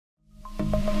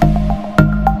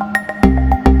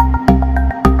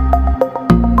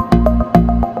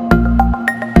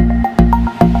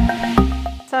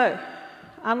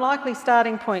unlikely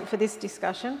starting point for this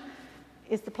discussion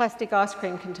is the plastic ice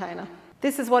cream container.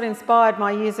 This is what inspired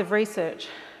my years of research,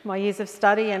 my years of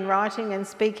study and writing and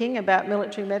speaking about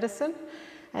military medicine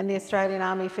and the Australian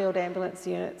Army Field Ambulance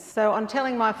units. So on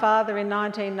telling my father in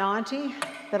 1990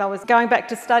 that I was going back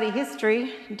to study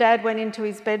history, Dad went into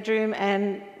his bedroom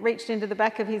and reached into the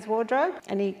back of his wardrobe,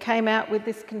 and he came out with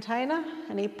this container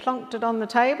and he plonked it on the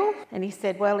table and he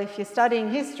said, well, if you're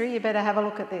studying history, you better have a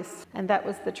look at this. And that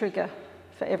was the trigger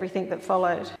for everything that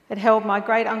followed. It held my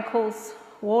great uncle's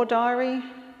war diary,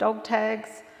 dog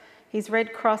tags, his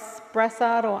Red Cross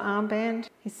brassard or armband,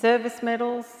 his service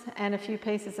medals, and a few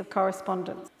pieces of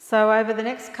correspondence. So over the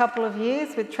next couple of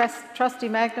years, with trusty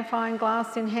magnifying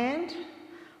glass in hand,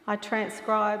 I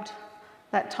transcribed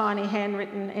that tiny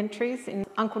handwritten entries in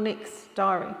Uncle Nick's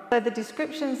diary. So the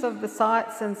descriptions of the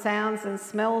sights and sounds and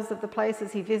smells of the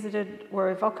places he visited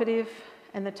were evocative,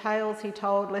 and the tales he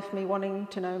told left me wanting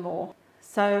to know more.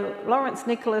 So Lawrence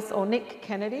Nicholas, or Nick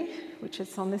Kennedy, which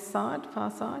is on this side,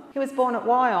 far side, he was born at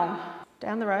Wyong,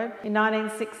 down the road, in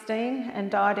 1916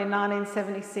 and died in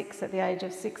 1976 at the age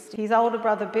of 60. His older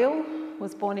brother Bill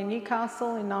was born in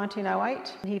Newcastle in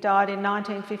 1908. He died in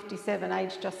 1957,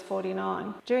 aged just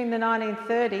 49. During the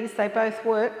 1930s, they both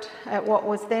worked at what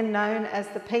was then known as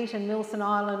the Pete and Milson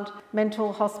Island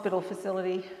Mental Hospital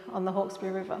Facility on the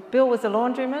Hawkesbury River. Bill was a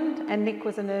laundryman and Nick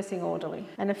was a nursing orderly.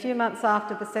 And a few months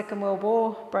after the Second World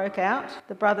War broke out,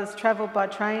 the brothers travelled by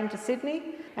train to Sydney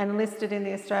and enlisted in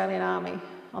the Australian Army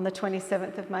on the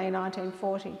 27th of May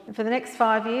 1940. And for the next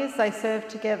 5 years, they served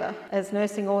together as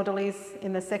nursing orderlies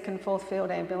in the 2nd 4th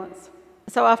Field Ambulance.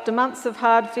 So after months of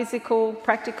hard physical,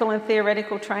 practical and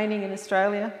theoretical training in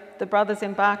Australia, the brothers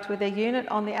embarked with their unit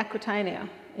on the Aquitania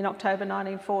in October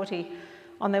 1940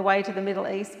 on their way to the Middle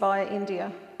East via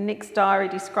India. Nick's diary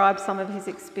describes some of his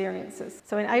experiences.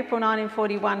 So in April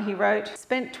 1941 he wrote,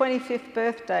 "Spent 25th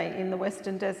birthday in the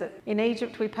Western Desert. In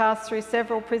Egypt we passed through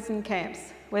several prison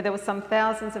camps where there were some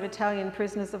thousands of Italian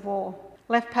prisoners of war.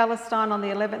 Left Palestine on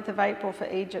the 11th of April for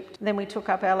Egypt. Then we took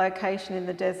up our location in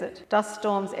the desert. Dust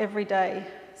storms every day,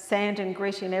 sand and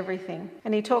grit in everything."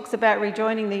 And he talks about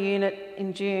rejoining the unit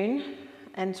in June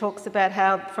and talks about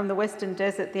how from the Western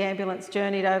Desert the ambulance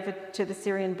journeyed over to the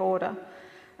Syrian border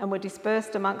and were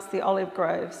dispersed amongst the olive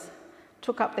groves,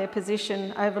 took up their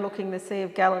position overlooking the Sea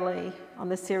of Galilee on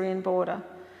the Syrian border,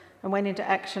 and went into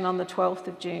action on the 12th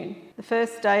of June. The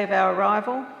first day of our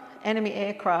arrival, enemy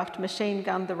aircraft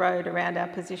machine-gunned the road around our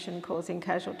position, causing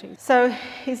casualties. So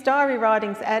his diary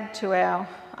writings add to our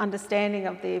understanding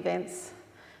of the events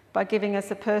by giving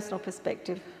us a personal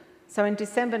perspective. So in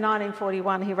December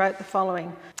 1941, he wrote the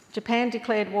following: "Japan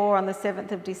declared war on the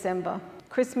 7th of December.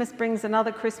 Christmas brings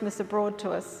another Christmas abroad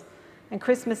to us, and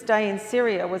Christmas Day in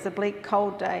Syria was a bleak,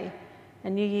 cold day,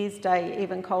 and New Year's Day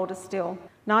even colder still.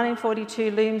 1942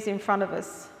 looms in front of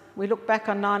us. We look back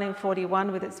on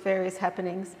 1941 with its various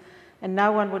happenings, and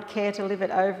no one would care to live it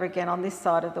over again on this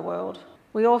side of the world.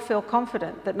 We all feel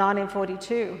confident that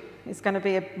 1942 is going to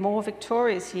be a more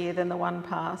victorious year than the one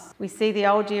past. We see the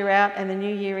old year out and the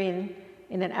new year in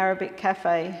an Arabic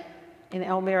cafe in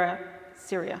El Mira,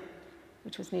 Syria,"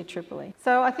 which was near Tripoli.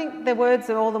 So I think the words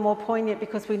are all the more poignant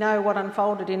because we know what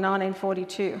unfolded in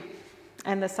 1942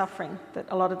 and the suffering that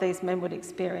a lot of these men would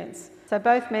experience. So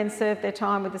both men served their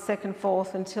time with the 2nd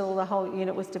 4th until the whole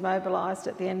unit was demobilised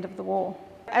at the end of the war.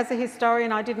 As a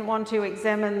historian, I didn't want to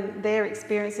examine their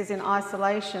experiences in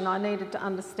isolation. I needed to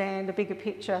understand a bigger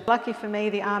picture. Lucky for me,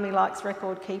 the Army likes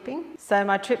record keeping, so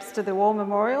my trips to the War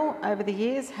Memorial over the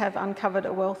years have uncovered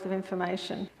a wealth of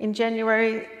information. In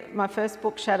January, my first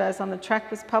book, Shadows on the Track,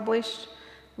 was published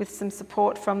with some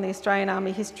support from the Australian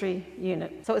Army History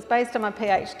Unit. So it was based on my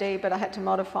PhD, but I had to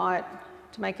modify it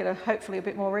to make it hopefully a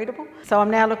bit more readable. So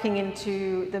I'm now looking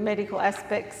into the medical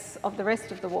aspects of the rest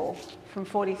of the war, from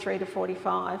 43 to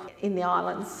 45 in the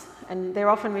islands, and they're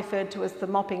often referred to as the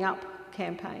mopping up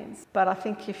campaigns. But I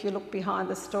think if you look behind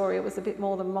the story, it was a bit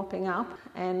more than mopping up,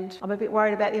 and I'm a bit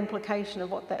worried about the implication of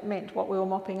what that meant, what we were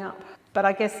mopping up. But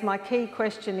I guess my key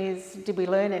question is, did we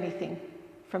learn anything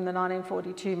from the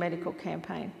 1942 medical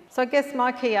campaign? So I guess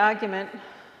my key argument,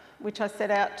 which I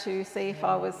set out to see if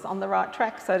I was on the right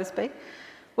track, so to speak,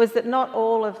 was that not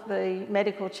all of the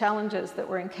medical challenges that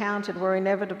were encountered were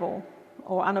inevitable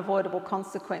or unavoidable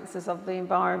consequences of the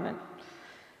environment.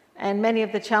 And many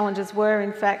of the challenges were,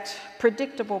 in fact,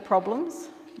 predictable problems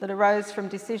that arose from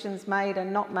decisions made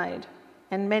and not made.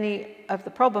 And many of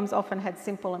the problems often had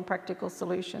simple and practical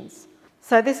solutions.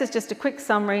 So this is just a quick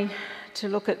summary to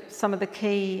look at some of the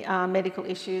key medical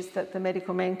issues that the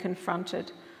medical men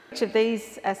confronted. Each of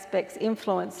these aspects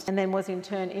influenced and then was in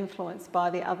turn influenced by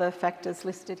the other factors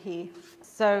listed here.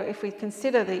 So if we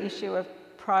consider the issue of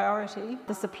priority.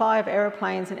 The supply of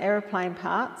aeroplanes and aeroplane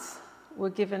parts were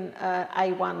given a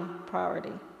A1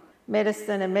 priority.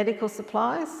 Medicine and medical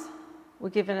supplies were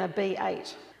given a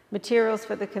B8. Materials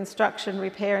for the construction,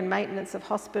 repair and maintenance of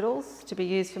hospitals to be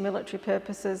used for military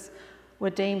purposes were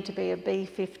deemed to be a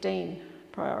B15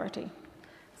 priority.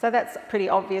 So that's pretty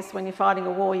obvious. When you're fighting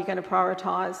a war, you're going to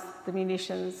prioritise the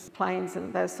munitions, planes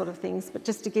and those sort of things. But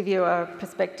just to give you a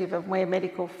perspective of where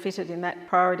medical fitted in that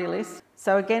priority list.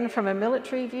 So again, from a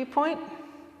military viewpoint,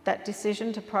 that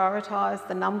decision to prioritise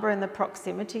the number and the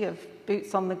proximity of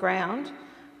boots on the ground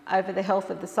over the health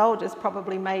of the soldiers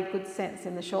probably made good sense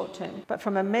in the short term. But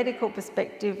from a medical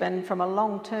perspective and from a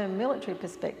long-term military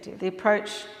perspective, the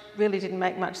approach really didn't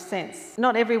make much sense.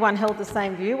 Not everyone held the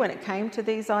same view when it came to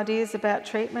these ideas about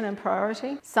treatment and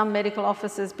priority. Some medical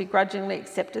officers begrudgingly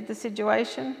accepted the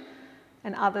situation,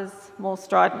 and others more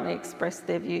stridently expressed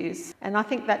their views. And I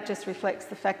think that just reflects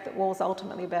the fact that war's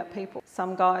ultimately about people.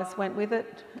 Some guys went with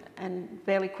it and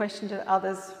barely questioned it,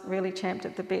 others really champed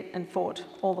at the bit and fought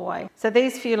all the way. So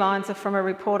these few lines are from a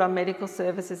report on medical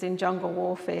services in jungle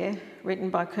warfare, written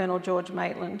by Colonel George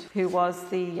Maitland, who was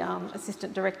the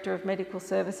Assistant Director of Medical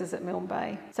Services at Milne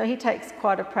Bay. So he takes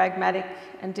quite a pragmatic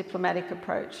and diplomatic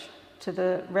approach to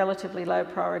the relatively low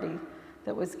priority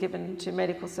that was given to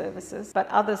medical services, but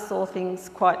others saw things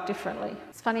quite differently.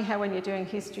 It's funny how when you're doing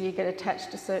history you get attached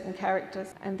to certain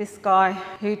characters, and this guy,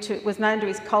 who was known to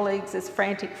his colleagues as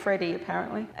Frantic Freddy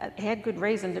apparently, he had good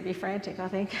reason to be frantic, I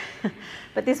think.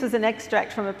 But this was an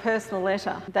extract from a personal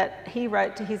letter that he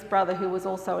wrote to his brother, who was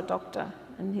also a doctor,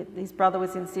 and his brother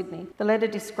was in Sydney. The letter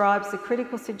describes the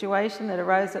critical situation that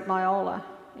arose at Myola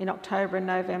in October and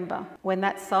November, when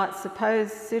that site's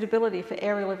supposed suitability for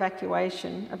aerial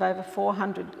evacuation of over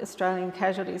 400 Australian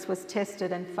casualties was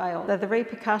tested and failed. Though the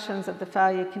repercussions of the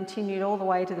failure continued all the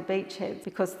way to the beachhead,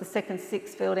 because the 2nd 6th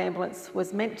Field Ambulance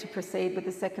was meant to proceed with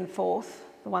the 2nd 4th,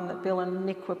 the one that Bill and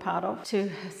Nick were part of, to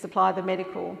supply the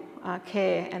medical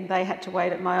care, and they had to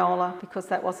wait at Myola because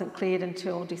that wasn't cleared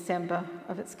until December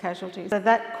of its casualties. So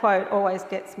that quote always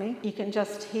gets me. You can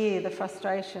just hear the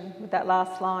frustration with that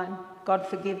last line. God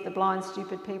forgive the blind,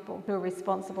 stupid people who are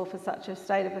responsible for such a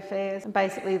state of affairs. And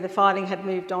basically the fighting had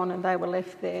moved on and they were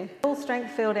left there. Full-strength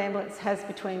field ambulance has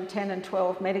between 10 and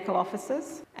 12 medical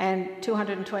officers and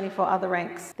 224 other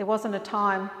ranks. There wasn't a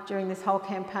time during this whole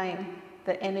campaign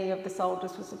that any of the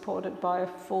soldiers were supported by a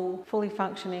fully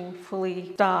functioning,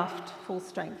 fully staffed,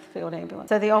 full-strength field ambulance.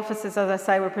 So the officers, as I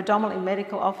say, were predominantly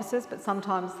medical officers, but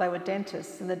sometimes they were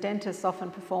dentists, and the dentists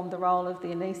often performed the role of the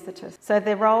anaesthetist. So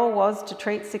their role was to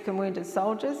treat sick and wounded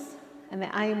soldiers, and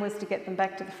their aim was to get them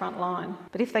back to the front line.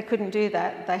 But if they couldn't do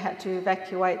that, they had to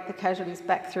evacuate the casualties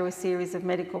back through a series of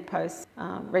medical posts,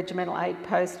 regimental aid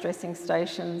posts, dressing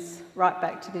stations, right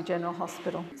back to the general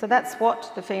hospital. So that's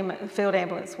what the field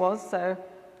ambulance was, so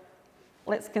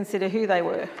let's consider who they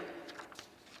were.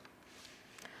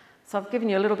 So I've given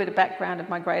you a little bit of background of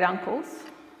my great uncles,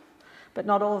 but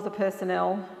not all of the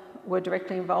personnel were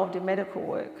directly involved in medical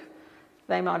work.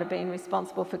 They might have been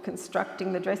responsible for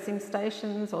constructing the dressing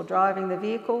stations or driving the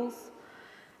vehicles.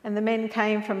 And the men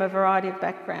came from a variety of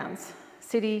backgrounds: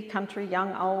 city, country,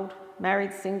 young, old,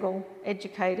 married, single,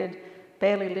 educated,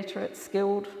 barely literate,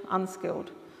 skilled,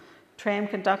 unskilled. Tram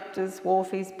conductors,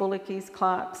 wharfies, bullickies,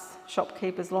 clerks,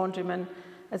 shopkeepers, laundrymen,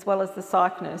 as well as the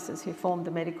psych nurses who formed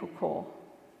the medical corps.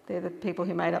 They're the people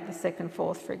who made up the 2nd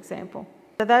 4th, for example.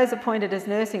 So those appointed as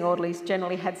nursing orderlies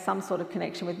generally had some sort of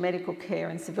connection with medical care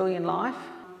and civilian life,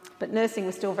 but nursing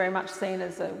was still very much seen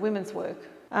as a women's work.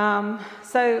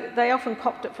 So they often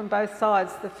copped it from both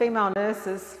sides. The female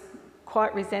nurses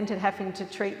quite resented having to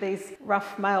treat these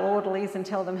rough male orderlies and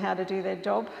tell them how to do their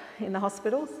job in the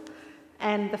hospitals.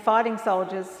 And the fighting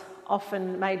soldiers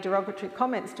often made derogatory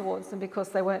comments towards them because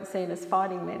they weren't seen as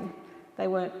fighting men. They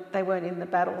weren't in the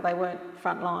battle, they weren't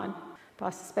front line. But I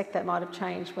suspect that might have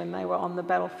changed when they were on the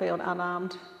battlefield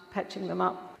unarmed, patching them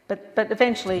up. But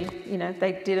eventually, you know,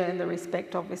 they did earn the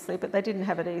respect, obviously, but they didn't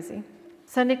have it easy.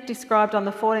 So Nick described on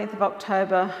the 14th of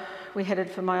October, we headed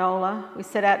for Myola. We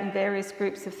set out in various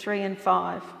groups of 3 and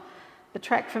 5. The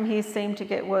track from here seemed to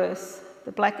get worse.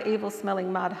 The black,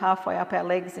 evil-smelling mud halfway up our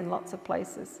legs in lots of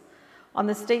places. On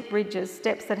the steep ridges,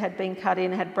 steps that had been cut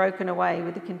in had broken away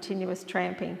with the continuous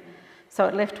tramping, so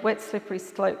it left wet, slippery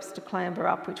slopes to clamber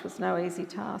up, which was no easy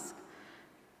task.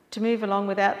 To move along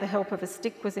without the help of a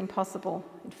stick was impossible.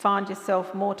 You'd find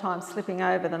yourself more times slipping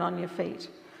over than on your feet.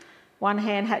 One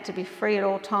hand had to be free at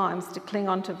all times to cling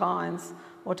onto vines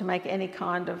or to make any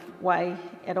kind of way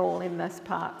at all in those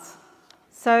parts.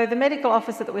 So the medical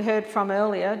officer that we heard from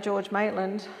earlier, George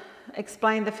Maitland,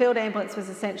 explained the field ambulance was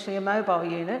essentially a mobile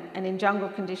unit, and in jungle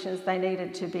conditions they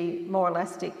needed to be more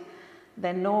elastic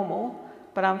than normal,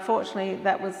 but unfortunately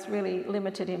that was really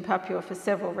limited in Papua for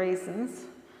several reasons,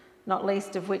 not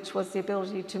least of which was the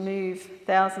ability to move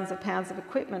thousands of pounds of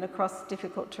equipment across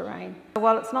difficult terrain.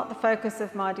 While it's not the focus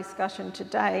of my discussion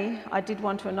today, I did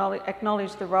want to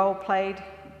acknowledge the role played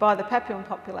by the Papuan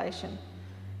population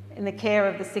in the care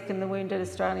of the sick and the wounded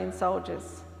Australian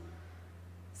soldiers.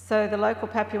 So the local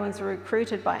Papuans were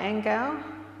recruited by ANGAO,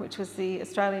 which was the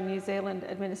Australian New Zealand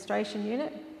Administration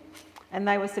Unit, and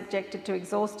they were subjected to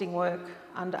exhausting work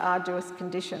under arduous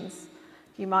conditions.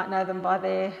 You might know them by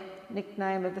their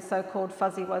nickname of the so-called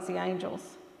Fuzzy Wuzzy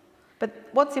Angels. But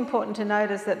what's important to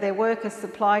note is that their work as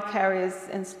supply carriers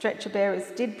and stretcher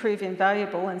bearers did prove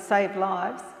invaluable and save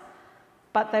lives,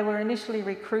 but they were initially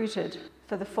recruited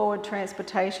for the forward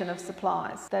transportation of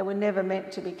supplies. They were never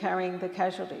meant to be carrying the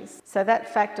casualties. So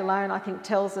that fact alone, I think,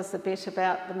 tells us a bit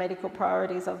about the medical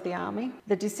priorities of the Army.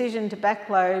 The decision to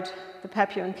backload the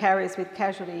Papuan carriers with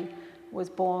casualty was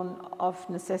born of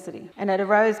necessity. And it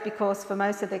arose because for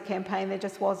most of their campaign there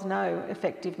just was no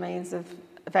effective means of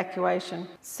evacuation.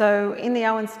 So in the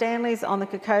Owen Stanleys, on the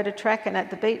Kokoda Track and at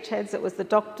the beachheads, it was the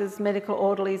doctors, medical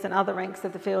orderlies and other ranks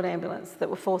of the field ambulance that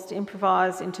were forced to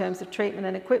improvise in terms of treatment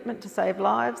and equipment to save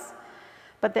lives,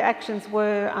 but their actions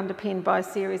were underpinned by a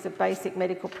series of basic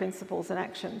medical principles and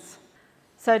actions.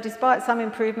 So despite some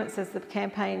improvements as the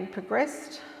campaign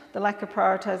progressed, the lack of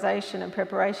prioritisation and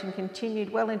preparation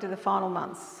continued well into the final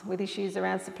months, with issues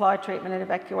around supply, treatment and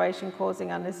evacuation causing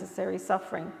unnecessary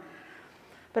suffering.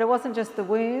 But it wasn't just the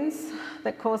wounds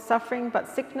that caused suffering, but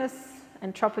sickness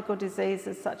and tropical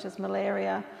diseases such as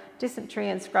malaria, dysentery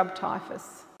and scrub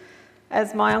typhus.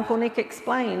 As my Uncle Nick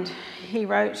explained, he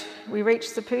wrote, "We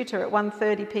reached Saputo at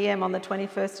 1:30 p.m. on the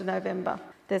 21st of November.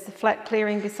 There's a flat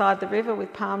clearing beside the river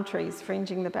with palm trees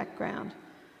fringing the background.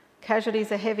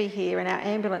 Casualties are heavy here and our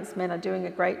ambulance men are doing a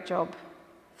great job.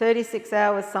 36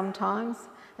 hours sometimes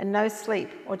and no sleep,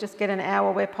 or just get an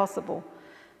hour where possible.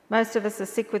 Most of us are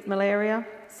sick with malaria,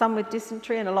 some with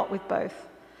dysentery and a lot with both.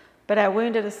 But our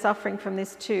wounded are suffering from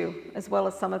this too, as well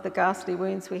as some of the ghastly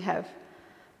wounds we have.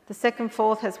 The second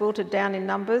fourth has wilted down in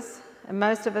numbers and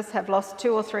most of us have lost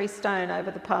 2 or 3 stone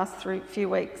over the past few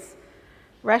weeks.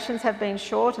 Rations have been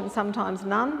short and sometimes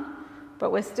none,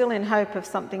 but we're still in hope of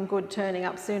something good turning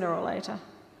up sooner or later.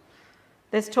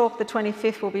 There's talk the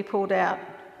 25th will be pulled out,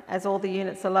 as all the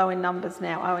units are low in numbers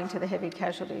now owing to the heavy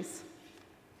casualties."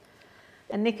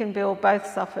 And Nick and Bill both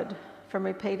suffered from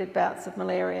repeated bouts of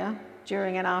malaria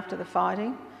during and after the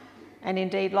fighting, and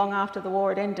indeed long after the war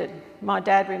had ended. My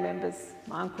dad remembers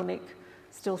my Uncle Nick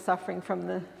still suffering from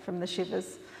the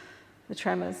shivers, the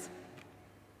tremors.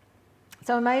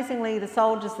 So amazingly, the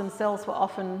soldiers themselves were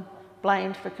often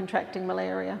blamed for contracting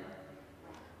malaria.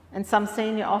 And some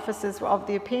senior officers were of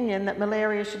the opinion that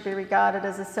malaria should be regarded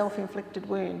as a self-inflicted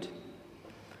wound,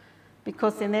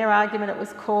 because in their argument it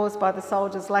was caused by the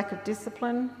soldiers' lack of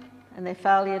discipline and their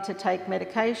failure to take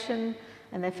medication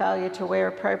and their failure to wear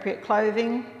appropriate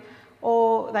clothing,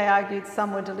 or they argued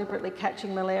some were deliberately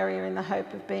catching malaria in the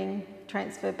hope of being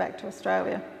transferred back to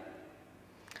Australia.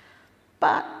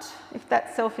 But if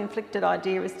that self-inflicted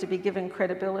idea is to be given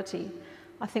credibility,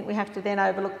 I think we have to then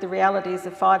overlook the realities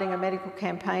of fighting a medical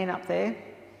campaign up there.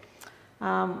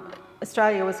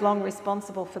 Australia was long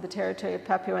responsible for the territory of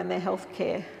Papua and their health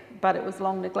care, but it was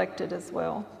long neglected as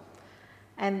well.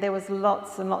 And there was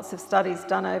lots and lots of studies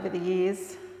done over the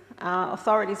years.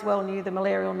 Authorities well knew the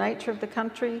malarial nature of the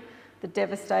country, the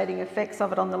devastating effects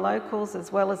of it on the locals,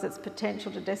 as well as its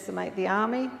potential to decimate the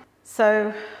army.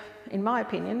 So, in my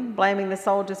opinion, blaming the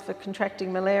soldiers for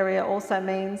contracting malaria also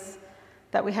means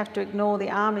that we have to ignore the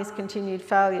Army's continued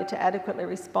failure to adequately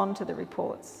respond to the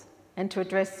reports and to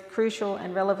address crucial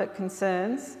and relevant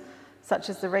concerns such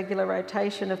as the regular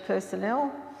rotation of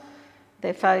personnel,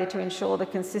 their failure to ensure the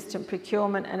consistent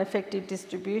procurement and effective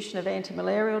distribution of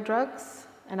anti-malarial drugs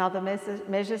and other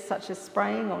measures such as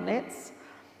spraying or nets,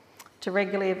 to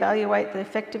regularly evaluate the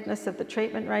effectiveness of the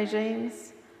treatment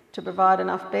regimes, to provide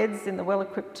enough beds in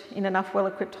enough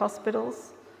well-equipped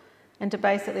hospitals, and to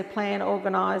basically plan,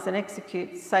 organise and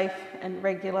execute safe and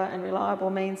regular and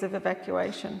reliable means of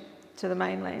evacuation to the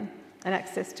mainland and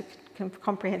access to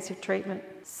comprehensive treatment.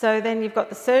 So then you've got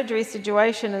the surgery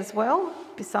situation as well,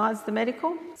 besides the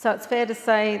medical. So it's fair to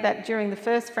say that during the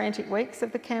first frantic weeks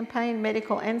of the campaign,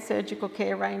 medical and surgical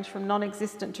care ranged from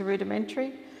non-existent to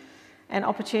rudimentary, and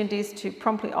opportunities to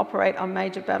promptly operate on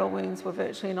major battle wounds were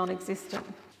virtually non-existent.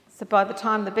 So by the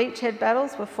time the beachhead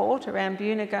battles were fought around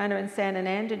Buna, Gona and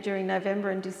Sanananda during November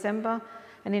and December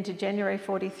and into January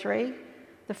 43,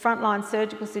 the frontline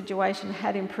surgical situation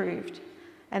had improved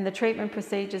and the treatment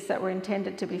procedures that were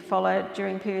intended to be followed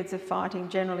during periods of fighting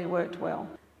generally worked well.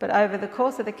 But over the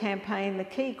course of the campaign, the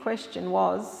key question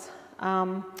was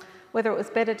whether it was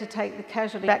better to take the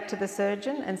casualty back to the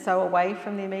surgeon and so away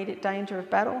from the immediate danger of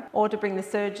battle, or to bring the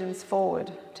surgeons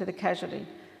forward to the casualty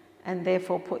and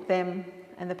therefore put them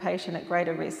and the patient at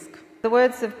greater risk. The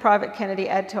words of Private Kennedy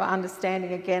add to our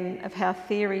understanding again of how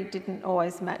theory didn't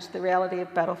always match the reality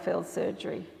of battlefield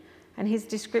surgery. And his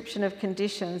description of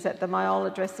conditions at the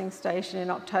Myola dressing station in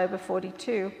October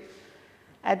 42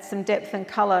 adds some depth and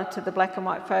colour to the black and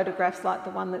white photographs like the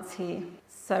one that's here.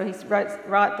 So he's right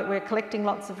that we're collecting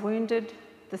lots of wounded.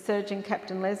 The surgeon,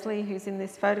 Captain Leslie, who's in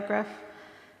this photograph,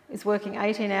 is working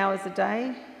 18 hours a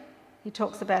day. He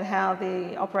talks about how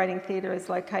the operating theatre is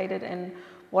located and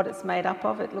what it's made up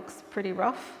of. It looks pretty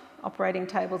rough. Operating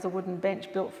table's a wooden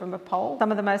bench built from a pole. Some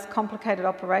of the most complicated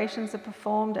operations are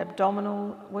performed: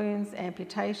 abdominal wounds,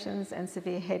 amputations and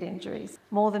severe head injuries.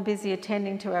 More than busy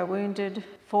attending to our wounded,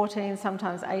 14,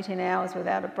 sometimes 18 hours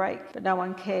without a break. But no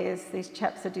one cares. These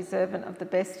chaps are deserving of the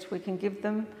best we can give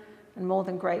them and more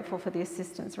than grateful for the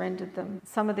assistance rendered them.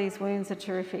 Some of these wounds are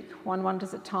terrific. One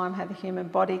wonders at times how the human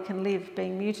body can live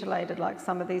being mutilated like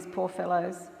some of these poor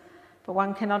fellows. But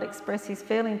one cannot express his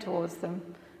feeling towards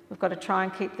them. We've got to try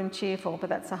and keep them cheerful, but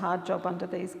that's a hard job under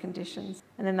these conditions.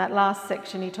 And in that last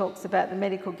section, he talks about the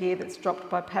medical gear that's dropped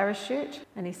by parachute,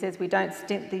 and he says we don't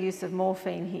stint the use of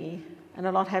morphine here, and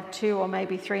a lot have 2 or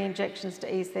maybe 3 injections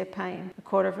to ease their pain.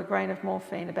 1/4 of a grain of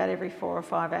morphine about every 4 or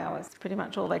 5 hours. It's pretty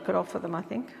much all they could offer them, I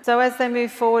think. So as they move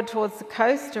forward towards the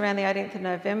coast around the 18th of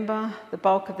November, the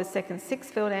bulk of the 2nd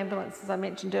 6th Field Ambulance, as I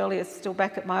mentioned earlier, is still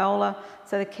back at Myola,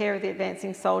 so the care of the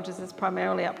advancing soldiers is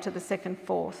primarily up to the 2nd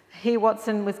 4th. Here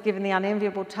Watson was given the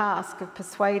unenviable task of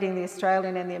persuading the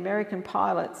Australian and the American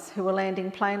pilots who were landing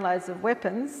plane loads of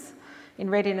weapons in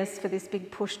readiness for this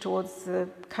big push towards the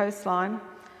coastline.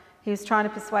 He was trying to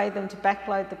persuade them to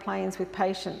backload the planes with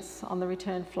patients on the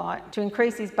return flight. To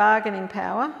increase his bargaining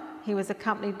power, he was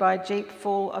accompanied by a jeep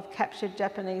full of captured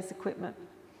Japanese equipment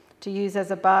to use as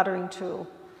a bartering tool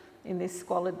in this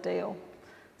squalid deal.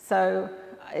 So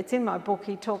it's in my book.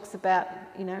 He talks about,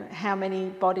 how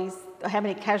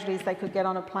many casualties they could get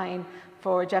on a plane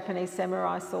for a Japanese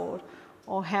samurai sword,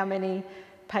 or how many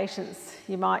patients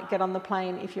you might get on the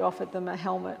plane if you offered them a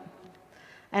helmet.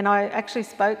 And I actually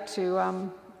spoke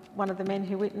to one of the men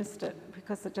who witnessed it,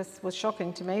 because it just was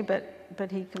shocking to me,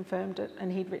 but he confirmed it, and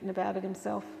he'd written about it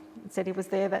himself and said he was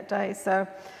there that day. So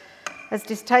as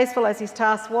distasteful as his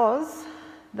task was,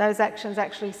 those actions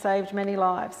actually saved many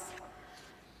lives,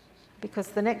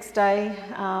 because the next day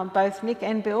both Nick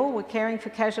and Bill were caring for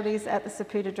casualties at the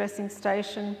Saputo dressing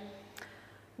station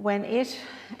when it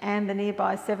and the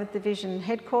nearby 7th Division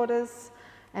headquarters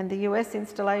and the US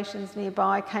installations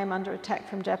nearby came under attack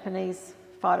from Japanese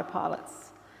fighter pilots.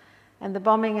 And the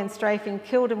bombing and strafing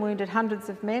killed and wounded hundreds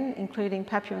of men, including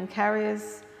Papuan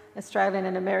carriers, Australian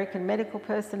and American medical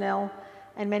personnel,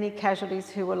 and many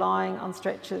casualties who were lying on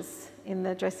stretchers in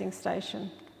the dressing station.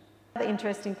 The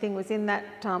interesting thing was in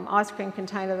that ice cream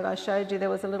container that I showed you, there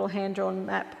was a little hand-drawn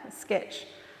map sketch,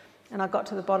 and I got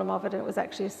to the bottom of it, and it was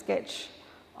actually a sketch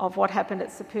of what happened at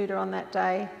Saputo on that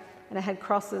day, and it had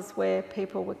crosses where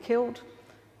people were killed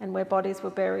and where bodies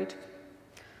were buried.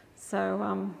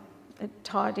 So it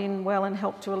tied in well and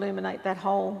helped to illuminate that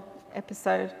whole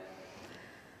episode.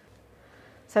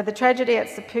 So the tragedy at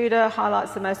Saputo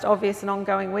highlights the most obvious and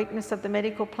ongoing weakness of the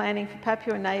medical planning for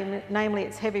Papua, namely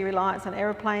its heavy reliance on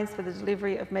aeroplanes for the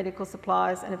delivery of medical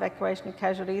supplies and evacuation of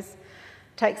casualties.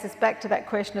 Takes us back to that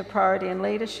question of priority and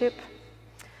leadership.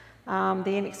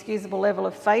 The inexcusable level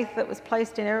of faith that was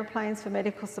placed in aeroplanes for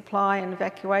medical supply and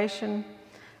evacuation,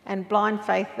 and blind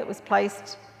faith that was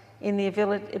placed in the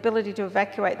ability to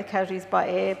evacuate the casualties by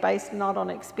air, based not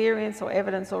on experience or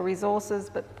evidence or resources,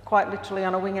 but quite literally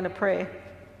on a wing and a prayer.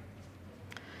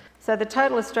 So the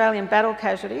total Australian battle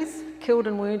casualties killed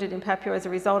and wounded in Papua as a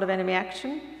result of enemy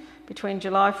action between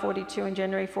July 42 and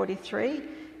January 43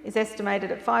 is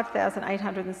estimated at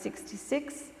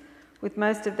 5,866, with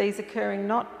most of these occurring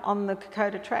not on the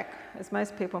Kokoda Track, as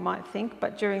most people might think,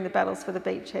 but during the battles for the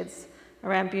beachheads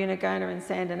around Bunagona and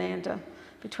Sandananda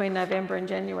between November and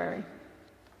January.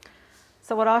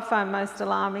 So what I find most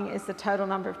alarming is the total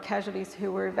number of casualties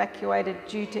who were evacuated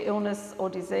due to illness or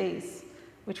disease,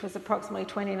 which was approximately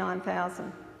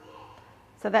 29,000.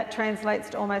 So that translates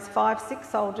to almost 5-6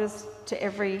 soldiers to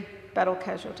every battle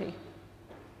casualty.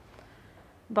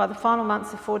 By the final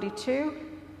months of 42,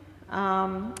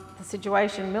 the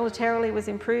situation militarily was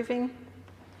improving,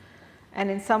 and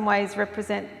in some ways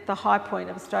represent the high point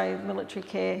of Australia's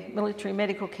military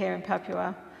medical care in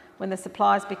Papua, When the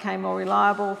supplies became more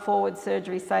reliable, forward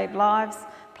surgery saved lives,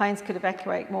 planes could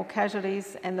evacuate more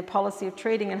casualties, and the policy of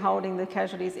treating and holding the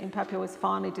casualties in Papua was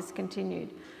finally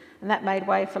discontinued. And that made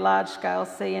way for large-scale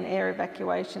sea and air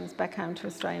evacuations back home to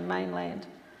Australian mainland.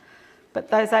 But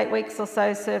those 8 weeks or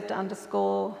so served to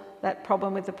underscore that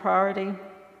problem with the priority,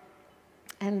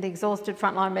 and the exhausted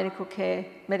frontline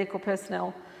medical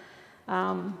personnel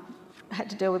had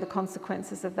to deal with the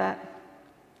consequences of that.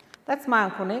 That's my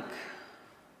Uncle Nick.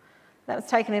 That was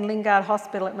taken in Lingard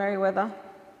Hospital at Merewether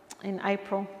in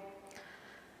April.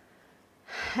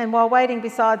 And while waiting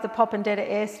beside the Popondetta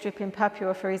airstrip in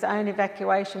Papua for his own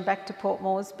evacuation back to Port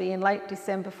Moresby in late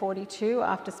December 42,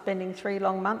 after spending 3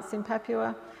 long months in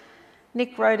Papua,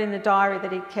 Nick wrote in the diary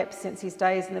that he'd kept since his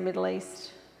days in the Middle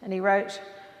East. And he wrote,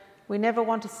 "We never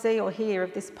want to see or hear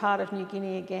of this part of New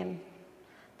Guinea again.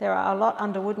 There are a lot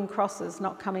under wooden crosses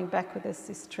not coming back with us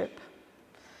this trip."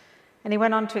 And he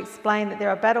went on to explain that there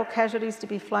are battle casualties to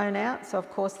be flown out, so of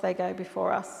course they go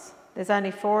before us. There's only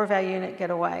 4 of our unit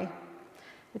get away.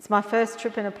 It's my first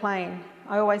trip in a plane.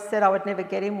 I always said I would never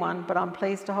get in one, but I'm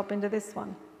pleased to hop into this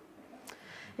one.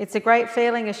 It's a great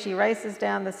feeling as she races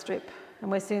down the strip,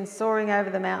 and we're soon soaring over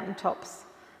the mountain tops.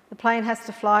 The plane has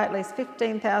to fly at least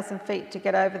 15,000 feet to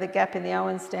get over the gap in the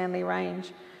Owen Stanley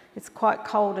Range. It's quite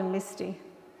cold and misty.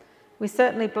 We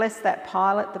certainly blessed that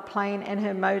pilot, the plane and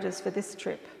her motors for this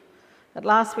trip. At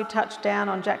last we touched down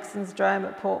on Jackson's Drome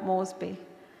at Port Moresby.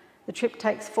 The trip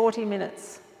takes 40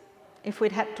 minutes. If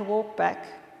we'd had to walk back,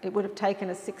 it would have taken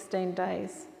us 16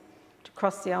 days to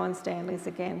cross the Owen Stanleys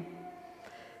again.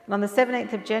 And on the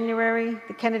 17th of January,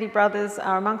 the Kennedy brothers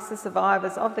are amongst the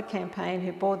survivors of the campaign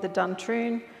who board the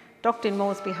Duntroon, docked in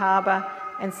Moresby Harbour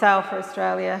and sailed for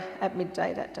Australia at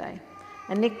midday that day.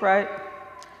 And Nick wrote,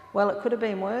 "Well, it could have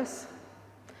been worse.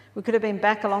 We could have been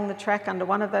back along the track under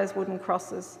one of those wooden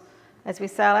crosses. As we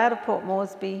sail out of Port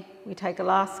Moresby, we take a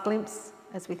last glimpse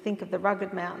as we think of the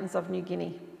rugged mountains of New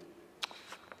Guinea."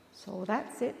 So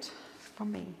that's it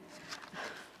from me.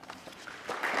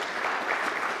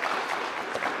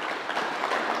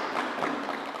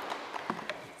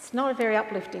 It's not a very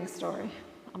uplifting story,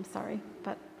 I'm sorry,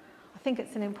 but I think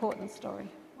it's an important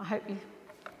story. I hope you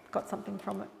got something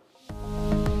from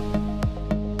it.